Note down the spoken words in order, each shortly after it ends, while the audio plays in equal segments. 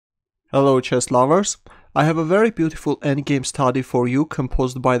Hello chess lovers, I have a very beautiful endgame study for you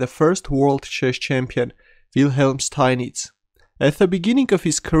composed by the first world chess champion, Wilhelm Steinitz. At the beginning of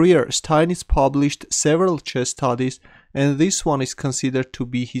his career, Steinitz published several chess studies, and this one is considered to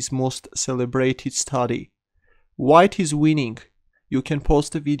be his most celebrated study. White is winning. You can pause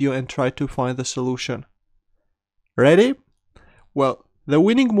the video and try to find the solution. Ready? Well, the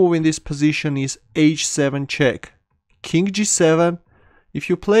winning move in this position is h7 check. King g7. If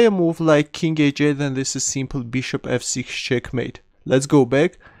you play a move like king h8, then this is simple bishop f6 checkmate. Let's go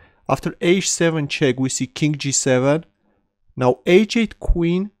back. After h7 check, we see king g7. Now h8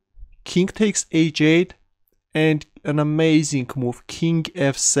 queen, king takes h8, and an amazing move, king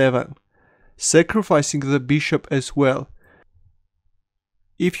f7, sacrificing the bishop as well.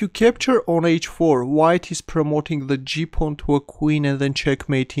 If you capture on h4, white is promoting the g pawn to a queen and then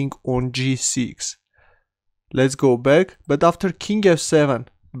checkmating on g6. Let's go back, but after king f7,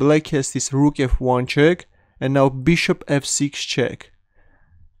 black has this rook f1 check, and now bishop f6 check.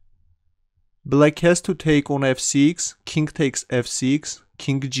 Black has to take on f6, king takes f6,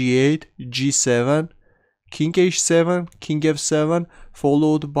 king g8, g7, king h7, king f7,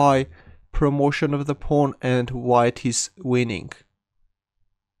 followed by promotion of the pawn, and white is winning.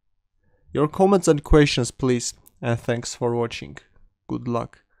 Your comments and questions please, and thanks for watching. Good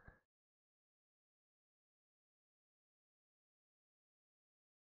luck.